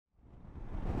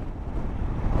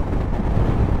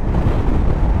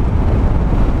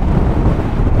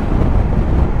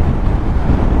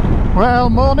Well,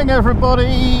 morning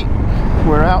everybody.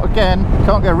 We're out again.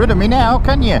 Can't get rid of me now,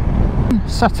 can you?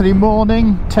 Saturday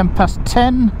morning,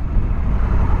 10:10.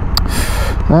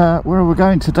 Where are we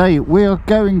going today? We're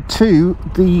going to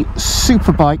the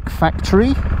Superbike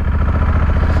factory,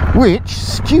 which,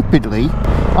 stupidly,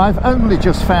 I've only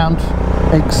just found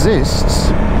exists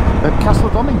at Castle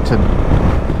Donington.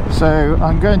 So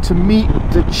I'm going to meet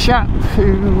the chap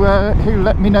who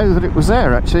let me know that it was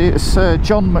there. Actually, it's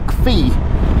John McPhee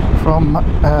from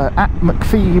at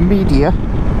McPhee Media.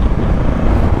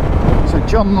 So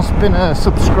John's been a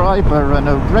subscriber and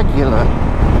a regular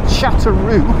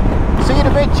chatteroo. See you in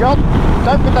a bit, John.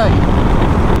 Don't be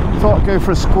late. Thought I'd go for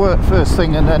a squirt first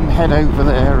thing and then head over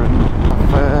there and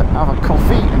have a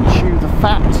coffee and chew the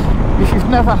fat. If you've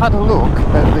never had a look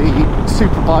at the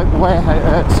Superbike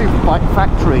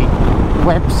factory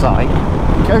website,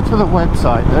 go to the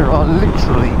website. There are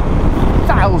literally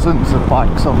thousands of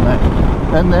bikes on there,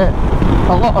 and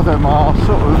a lot of them are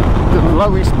sort of the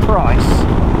lowest price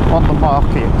on the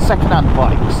market, second-hand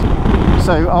bikes.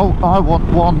 So I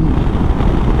want one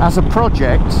as a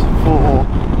project for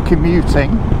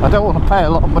commuting. I don't want to pay a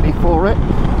lot of money for it.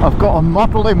 I've got a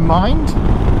model in mind.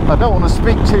 I don't want to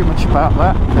speak too much about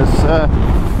that because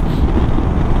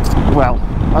well,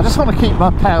 I just want to keep my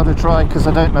powder dry because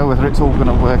I don't know whether it's all going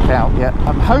to work out yet.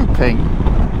 I'm hoping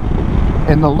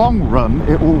in the long run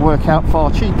it will work out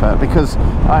far cheaper because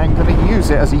I'm going to use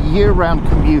it as a year-round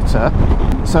commuter.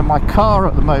 So my car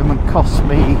at the moment costs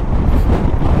me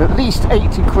at least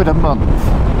 80 quid a month,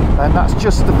 and that's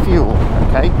just the fuel,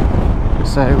 okay?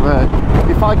 So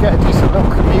if I get a decent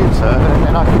little commuter,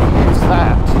 then I can use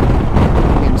that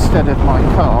instead of my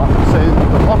car. So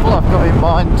the model I've got in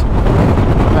mind,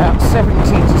 about 70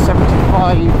 to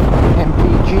 75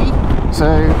 mpg.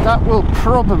 So that will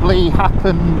probably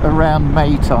happen around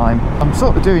May time. I'm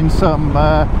sort of doing some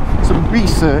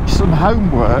research, some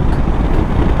homework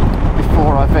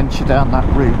before I venture down that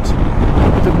route.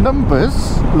 The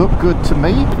numbers look good to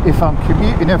me. If I'm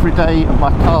commuting every day and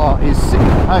my car is sitting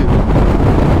at home,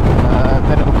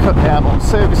 then it will cut down on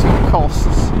servicing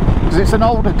costs, because it's an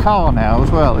older car now as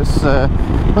well. It's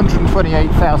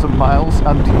 128,000 miles.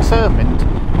 I'm determined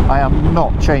I am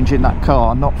not changing that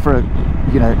car, not for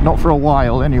a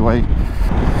while anyway.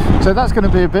 So that's going to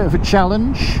be a bit of a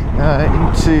challenge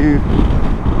into,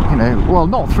 well,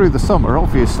 not through the summer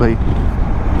obviously.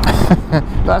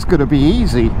 That's going to be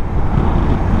easy.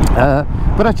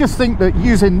 But I just think that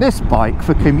using this bike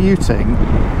for commuting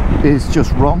is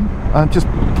just wrong. I'm just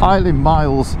piling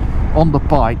miles on the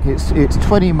bike. It's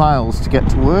 20 miles to get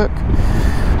to work,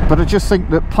 but I just think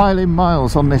that piling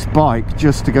miles on this bike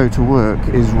just to go to work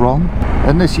is wrong.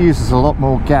 And this uses a lot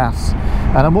more gas,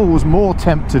 and I'm always more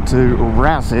tempted to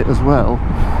razz it as well.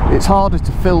 It's harder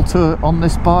to filter on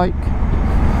this bike.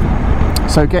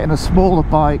 So getting a smaller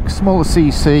bike, smaller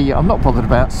cc, I'm not bothered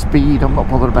about speed, I'm not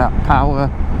bothered about power.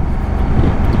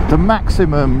 The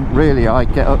maximum really I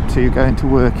get up to going to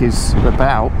work is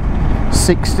about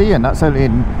 60, and that's only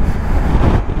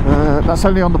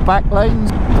on the back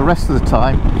lanes. The rest of the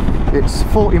time it's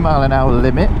 40 mile an hour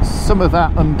limits, some of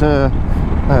that under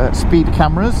speed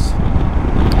cameras,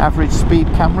 average speed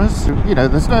cameras.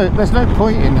 There's no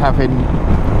point in having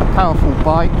a powerful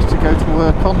bike to go to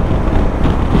work on,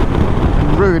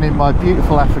 ruining my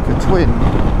beautiful Africa Twin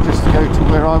just to go to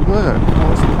where I work.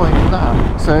 What's the point in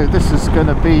that? So this is going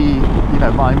to be,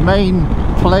 my main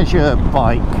pleasure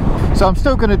bike. So I'm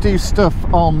still going to do stuff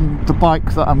on the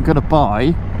bike that I'm going to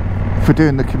buy for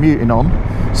doing the commuting on.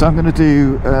 So I'm going to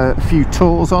do a few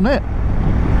tours on it.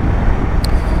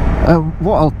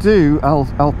 What I'll do,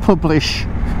 I'll publish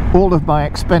all of my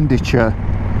expenditure,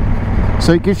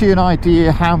 so it gives you an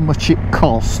idea how much it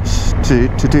costs to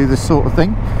do this sort of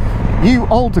thing. You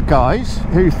older guys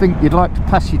who think you'd like to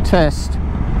pass your test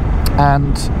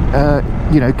and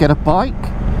get a bike,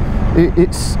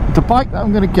 it's the bike that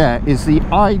I'm going to get is the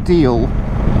ideal.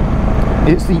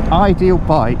 It's the ideal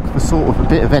bike for sort of a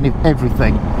bit of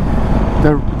everything.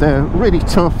 They're really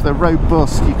tough. They're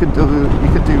robust. You can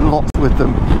do lots with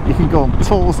them. You can go on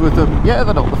tours with them. Yeah,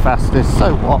 they're not the fastest.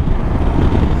 So what?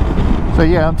 So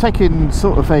yeah, I'm taking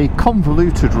sort of a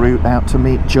convoluted route out to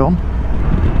meet John.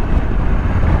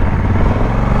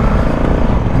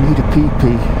 I need a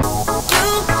pee-pee.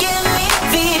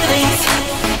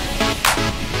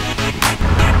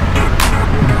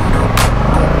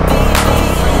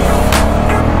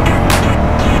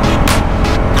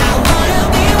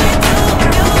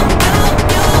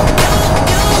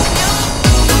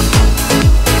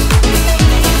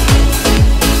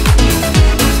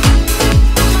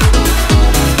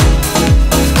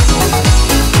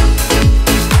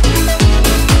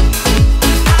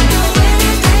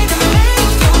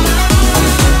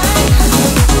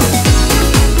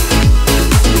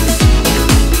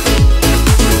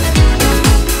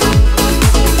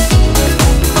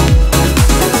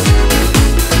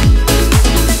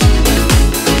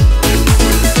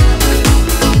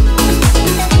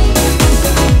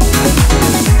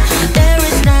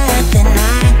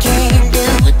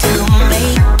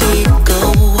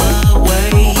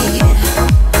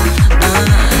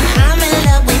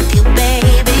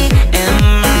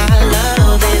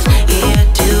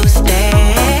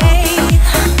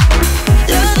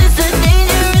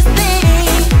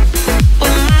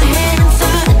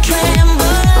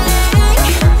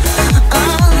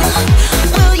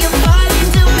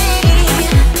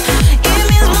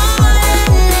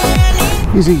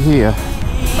 Is he here?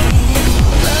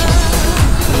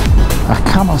 I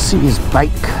cannot see his bike.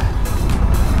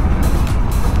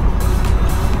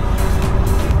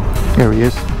 Here he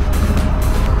is.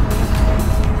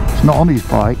 He's not on his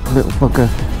bike, little bugger.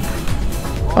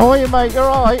 How are you, mate? You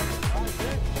alright?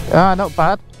 Ah, not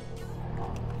bad.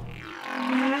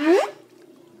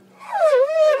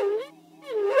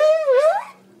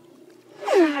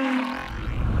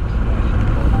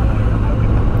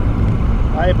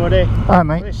 Hey buddy. Hi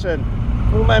mate. Listen,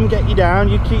 don't let them get you down.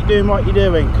 You keep doing what you're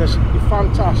doing because you're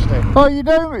fantastic. Oh, you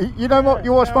know what?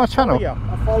 You watch my channel? I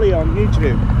follow you on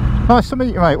YouTube. Nice to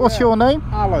meet you, mate. What's your name?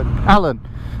 Alan. Alan.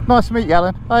 Nice to meet you,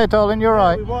 Alan. Hiya, darling. You're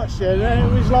right. We watched it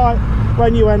and it was like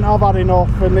when you went, I've had enough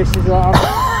and this is like...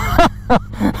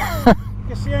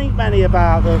 Because there ain't many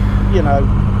about that, you know,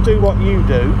 do what you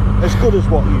do, as good as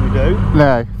what you do.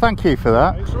 No, thank you for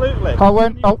that. Absolutely. I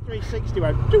went... Oh. 360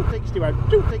 went, 260 went,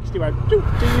 260 went, 2...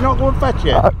 Did you not go and fetch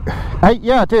it? Hey,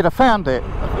 yeah, I did. I found it.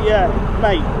 Yeah,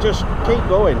 mate, just keep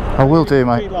going. I will do,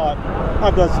 mate. Like,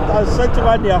 I said to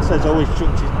Andy, I says always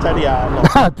chucked his teddy out.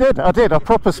 Like, I did. I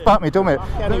proper spat me dumb it.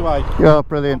 Anyway. Yeah,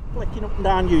 brilliant. I'm flicking up and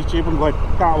down YouTube and going,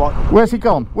 can't watch. Where's he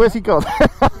gone? Where's he gone?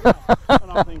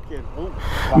 And I'm thinking,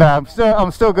 oh. No,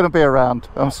 I'm still going to be around.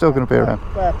 I'm still going to be around.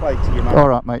 Fair play to you, mate. All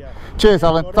right, mate. Yeah. Cheers,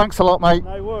 Alan. Thanks a lot, mate.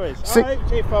 No worries. See, I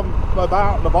hope if I'm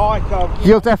about the bike,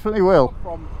 you definitely will.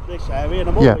 From this area, and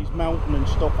I'm always mountain and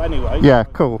stuff anyway. Yeah,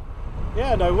 so. cool.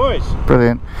 Yeah, no worries.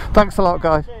 Brilliant. Thanks a lot,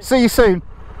 guys. See you soon.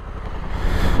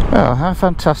 Oh, how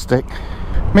fantastic.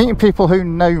 Meeting people who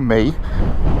know me,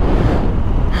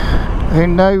 who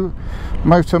know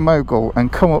Motor Mogul,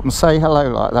 and come up and say hello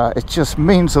like that, it just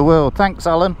means the world. Thanks,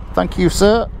 Alan. Thank you,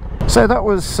 sir. So that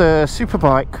was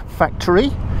Superbike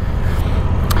Factory.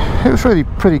 It was really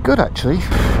pretty good, actually.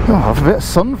 Oh, I have a bit of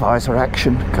sun visor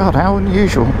action. God, how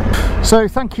unusual. So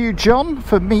thank you, John,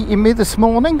 for meeting me this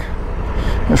morning.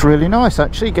 It was really nice,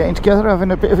 actually, getting together,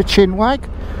 having a bit of a chin wag.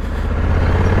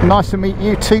 Nice to meet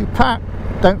you too, Pat.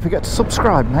 Don't forget to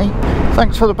subscribe, mate.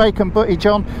 Thanks for the bacon butty,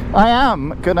 John. I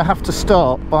am going to have to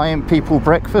start buying people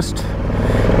breakfast.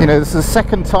 You know, this is the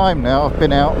second time now I've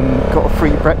been out and got a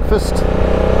free breakfast.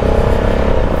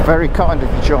 Very kind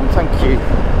of you, John. Thank you.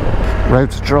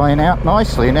 Road's drying out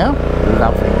nicely now.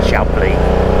 Lovely, jubbly.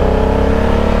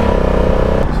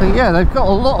 So yeah, they've got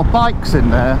a lot of bikes in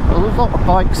there, a lot of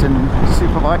bikes in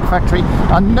Superbike Factory.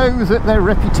 I know that their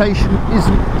reputation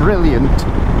isn't brilliant,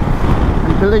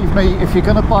 and believe me, if you're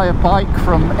going to buy a bike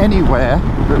from anywhere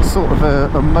that's sort of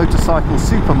a motorcycle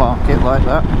supermarket like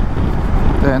that,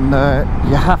 then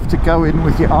you have to go in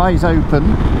with your eyes open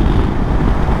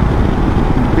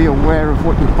and be aware of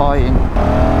what you're buying.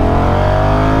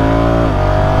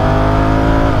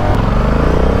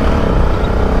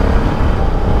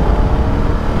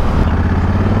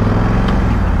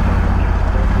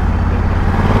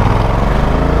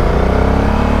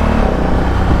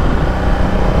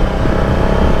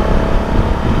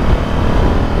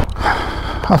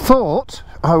 I thought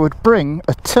I would bring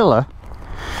a tiller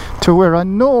to where I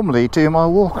normally do my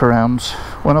walkarounds.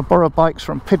 When I borrow bikes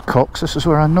from Pidcocks, this is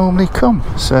where I normally come.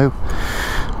 So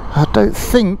I don't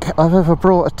think I've ever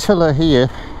brought a tiller here.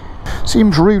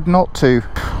 Seems rude not to.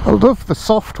 I love the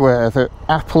software that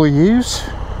Apple use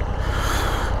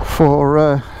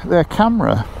for their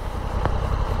camera.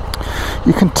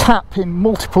 You can tap in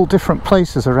multiple different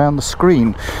places around the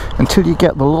screen until you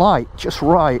get the light just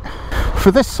right. For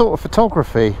this sort of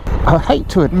photography, I hate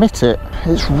to admit it,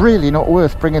 it's really not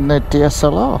worth bringing the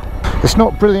DSLR. It's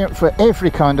not brilliant for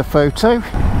every kind of photo.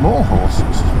 More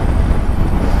horses.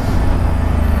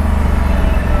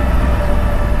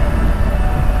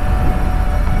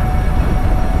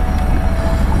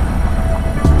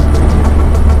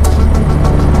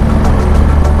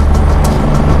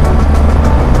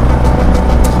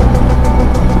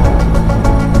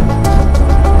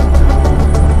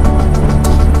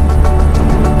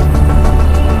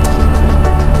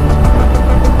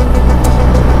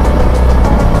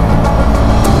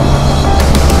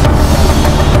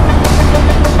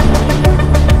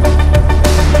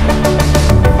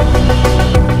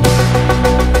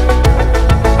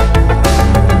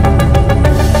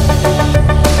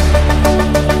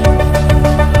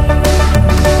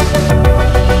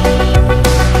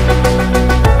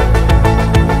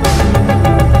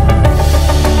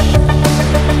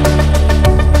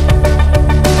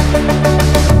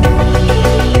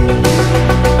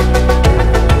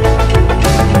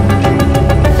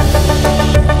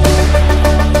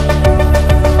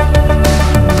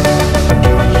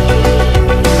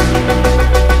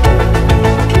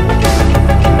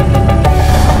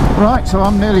 So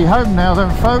I'm nearly home now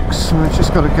then, folks. We've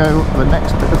just got to go up the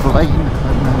next bit of lane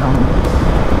and then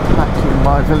I'm in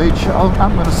my village.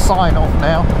 I'm going to sign off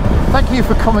now. Thank you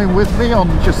for coming with me on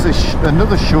just this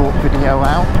another short video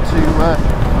out to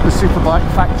the Superbike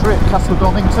factory at Castle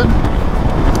Donington.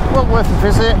 Well worth a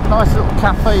visit, nice little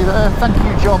cafe there. Thank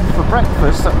you, John, for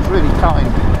breakfast, that was really kind.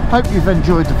 Hope you've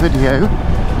enjoyed the video.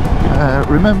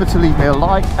 Remember to leave me a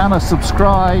like and a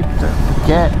subscribe, don't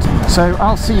forget. So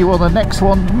I'll see you on the next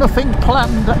one. Nothing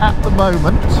planned at the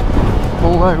moment,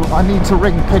 although I need to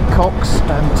ring Pidcock's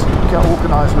and get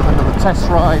organised with another test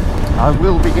ride. I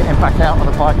will be getting back out on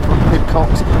the bike from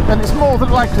Pidcock's, and it's more than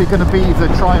likely going to be the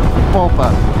Triumph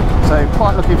Bobber, so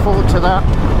quite looking forward to that.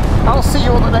 I'll see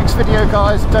you on the next video,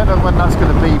 guys. Don't know when that's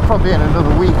going to be, probably in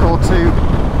another week or two.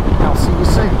 I'll see you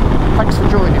soon. Thanks for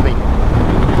joining me.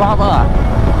 Bye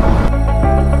bye.